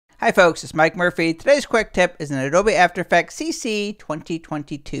Hi folks, it's Mike Murphy. Today's quick tip is in Adobe After Effects CC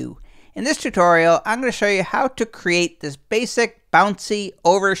 2022. In this tutorial, I'm going to show you how to create this basic bouncy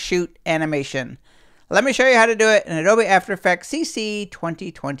overshoot animation. Let me show you how to do it in Adobe After Effects CC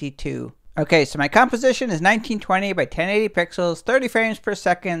 2022. Okay, so my composition is 1920 by 1080 pixels, 30 frames per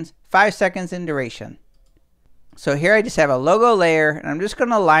second, 5 seconds in duration. So here I just have a logo layer, and I'm just going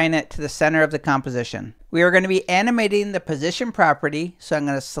to align it to the center of the composition. We are going to be animating the position property, so I'm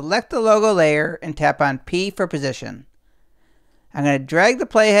going to select the logo layer and tap on P for position. I'm going to drag the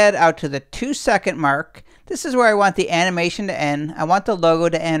playhead out to the 2-second mark. This is where I want the animation to end. I want the logo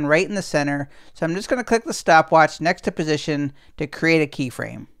to end right in the center, so I'm just going to click the stopwatch next to position to create a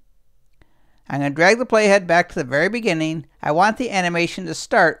keyframe. I'm going to drag the playhead back to the very beginning. I want the animation to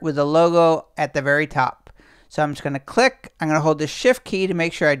start with the logo at the very top. So I'm just going to click, I'm going to hold the shift key to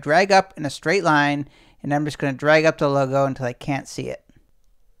make sure I drag up in a straight line, and I'm just going to drag up the logo until I can't see it.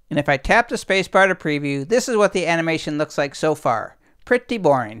 And if I tap the spacebar to preview, this is what the animation looks like so far. Pretty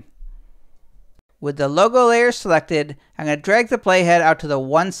boring. With the logo layer selected, I'm going to drag the playhead out to the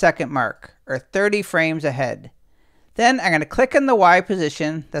 1-second mark, or 30 frames ahead. Then I'm going to click in the Y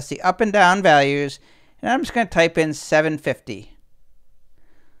position, that's the up and down values, and I'm just going to type in 750.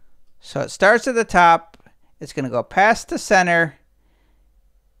 So it starts at the top. It's going to go past the center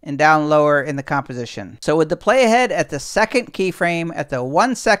and down lower in the composition. So with the playhead at the second keyframe at the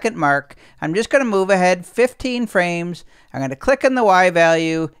 1-second mark, I'm just going to move ahead 15 frames. I'm going to click on the Y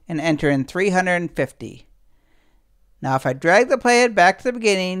value and enter in 350. Now if I drag the playhead back to the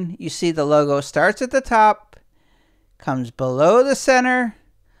beginning, you see the logo starts at the top, comes below the center,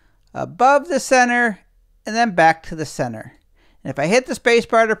 above the center, and then back to the center. And if I hit the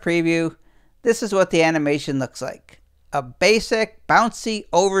spacebar to preview, this is what the animation looks like. A basic, bouncy,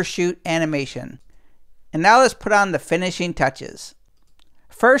 overshoot animation. And now let's put on the finishing touches.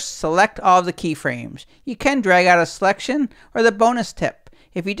 First, select all of the keyframes. You can drag out a selection, or the bonus tip.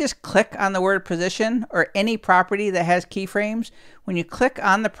 If you just click on the word position or any property that has keyframes, when you click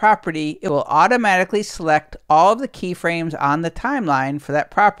on the property, it will automatically select all of the keyframes on the timeline for that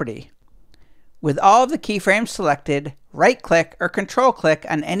property. With all of the keyframes selected, right-click or control-click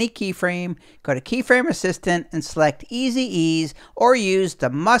on any keyframe, go to Keyframe Assistant and select Easy Ease, or use the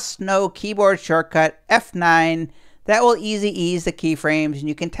must-know keyboard shortcut F9. That will easy ease the keyframes, and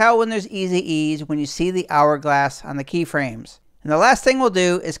you can tell when there's easy ease when you see the hourglass on the keyframes. And the last thing we'll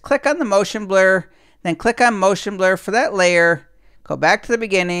do is click on the motion blur, then click on motion blur for that layer, go back to the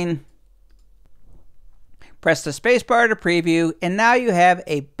beginning, press the spacebar to preview, and now you have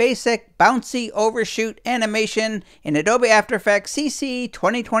a basic bouncy overshoot animation in Adobe After Effects CC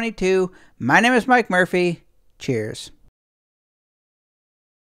 2022. My name is Mike Murphy. Cheers.